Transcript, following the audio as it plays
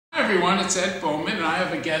everyone, it's Ed Bauman, and I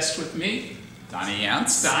have a guest with me. Donnie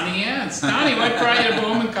Yance. Donnie Yance. Donnie, what brought you to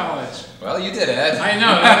Bauman College? Well, you did, Ed. I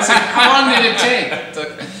know. How long did it take? It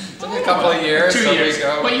took me a couple of years. 2 years.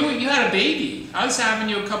 Ago. But you had a baby. I was having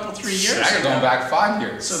you a couple, 3 years ago. Going back 5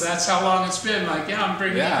 years. So that's how long it's been. Like, yeah, I'm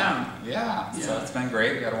bringing you down. Yeah, so it's been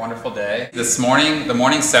great. We had a wonderful day. This morning, the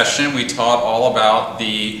morning session, we taught all about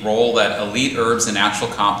the role that elite herbs and natural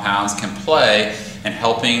compounds can play in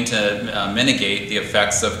helping to mitigate the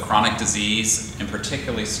effects of chronic disease, and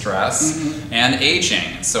particularly stress, and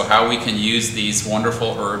aging. So how we can use these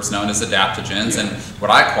wonderful herbs known as adaptogens and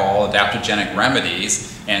what I call adaptogenic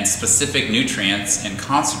remedies and specific nutrients in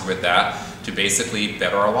concert with that to basically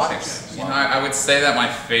better our lives. You know, I would say that my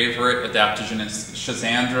favorite adaptogen is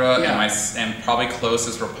Schisandra, and probably close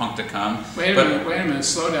is Rapuncticum. Wait a minute,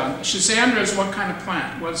 slow down. Schisandra is what kind of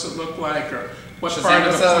plant? What does it look like, or what part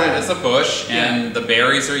of the plant? It's a bush, and the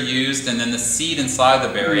berries are used, and then the seed inside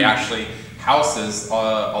the berry actually houses a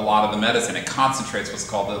lot of the medicine. It concentrates what's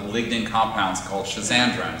called the lignin compounds called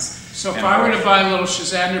Schisandrins. So if I were to buy little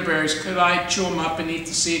Schisandra berries, could I chew them up and eat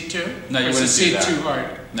the seed too? No, you wouldn't do that. Is the seed too hard?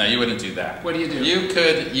 No, you wouldn't do that. What do you do? You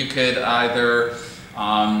could either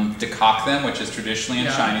decoct them, which is traditionally in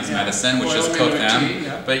Chinese medicine, which is cook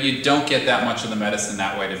them, but you don't get that much of the medicine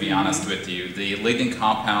that way, to be honest with you. The lignin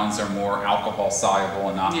compounds are more alcohol soluble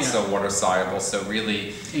and not so water soluble, so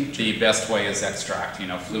really the best way is extract,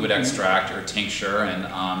 fluid extract or tincture,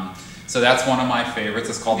 and so that's one of my favorites.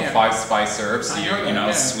 It's called the 5 spice herbs.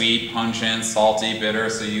 So sweet, pungent, salty, bitter.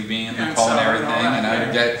 So you being in the culinary thing,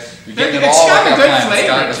 you're getting it all. It's got a good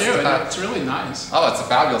flavor too. It's really nice. Oh, it's a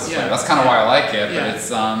fabulous flavor. That's kind of why I like it.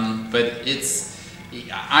 But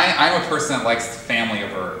I'm a person that likes the family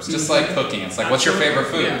of herbs, just like cooking. It's like, what's your favorite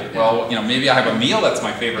food? Well, maybe I have a meal that's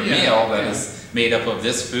my favorite meal that is made up of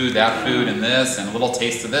this food, that food, and this, and a little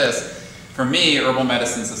taste of this. For me, herbal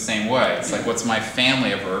medicine is the same way. It's like, what's my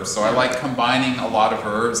family of herbs? So I like combining a lot of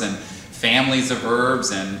herbs and families of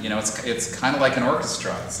herbs, and it's kind of like an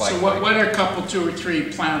orchestra. It's like, so what are a couple, 2 or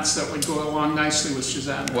 3 plants that would go along nicely with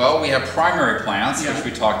Schisandra? Well, we have primary plants, which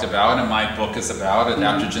we talked about, and my book is about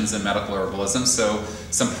adaptogens and medical herbalism. So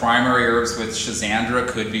some primary herbs with Schisandra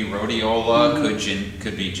could be rhodiola,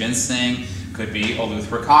 could be ginseng, could be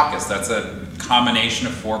eleutherococcus. That's a combination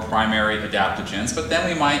of 4 primary adaptogens, but then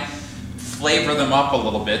we might flavor them up a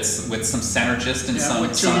little bit with some synergist and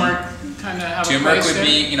some turmeric. Kind of have turmeric a place would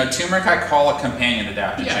be, turmeric I call a companion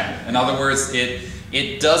adaptogen. In other words,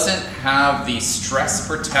 it doesn't have the stress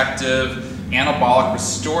protective, anabolic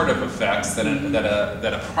restorative effects that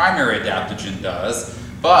a primary adaptogen does,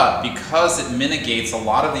 but because it mitigates a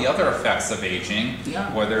lot of the other effects of aging,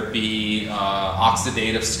 whether it be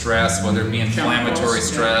oxidative stress, whether it be inflammatory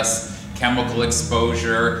stress, chemical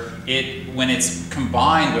exposure, when it's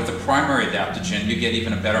combined with the primary adaptogen, you get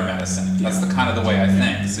even a better medicine. That's the kind of the way I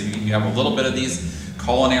think. So you have a little bit of these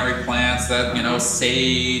culinary plants that,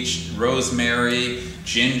 sage, rosemary,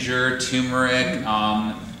 ginger, turmeric,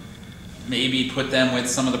 maybe put them with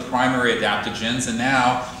some of the primary adaptogens, and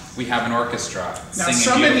now we have an orchestra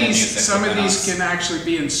singing beautiful music. Some of these can actually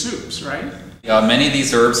be in soups, right? Many of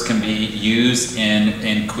these herbs can be used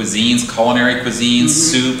in cuisines, culinary cuisines,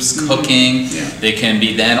 soups, cooking. They can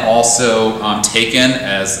be then also taken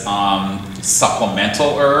as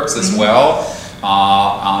supplemental herbs as well,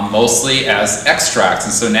 mostly as extracts.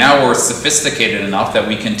 And so now we're sophisticated enough that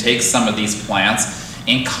we can take some of these plants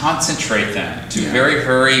and concentrate them to very,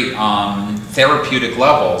 very therapeutic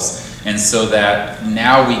levels. And so that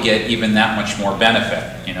now we get even that much more benefit,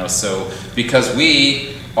 so because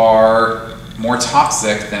we are more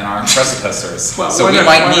toxic than our predecessors. So we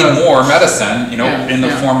might need more medicine, in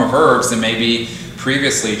the form of herbs than maybe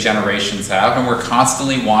previously generations have, and we're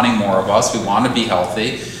constantly wanting more of us. We want to be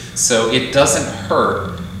healthy. So it doesn't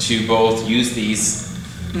hurt to both use these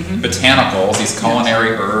botanicals, these culinary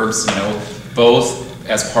herbs, both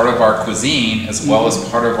as part of our cuisine as well as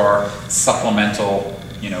part of our supplemental,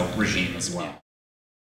 regime as well.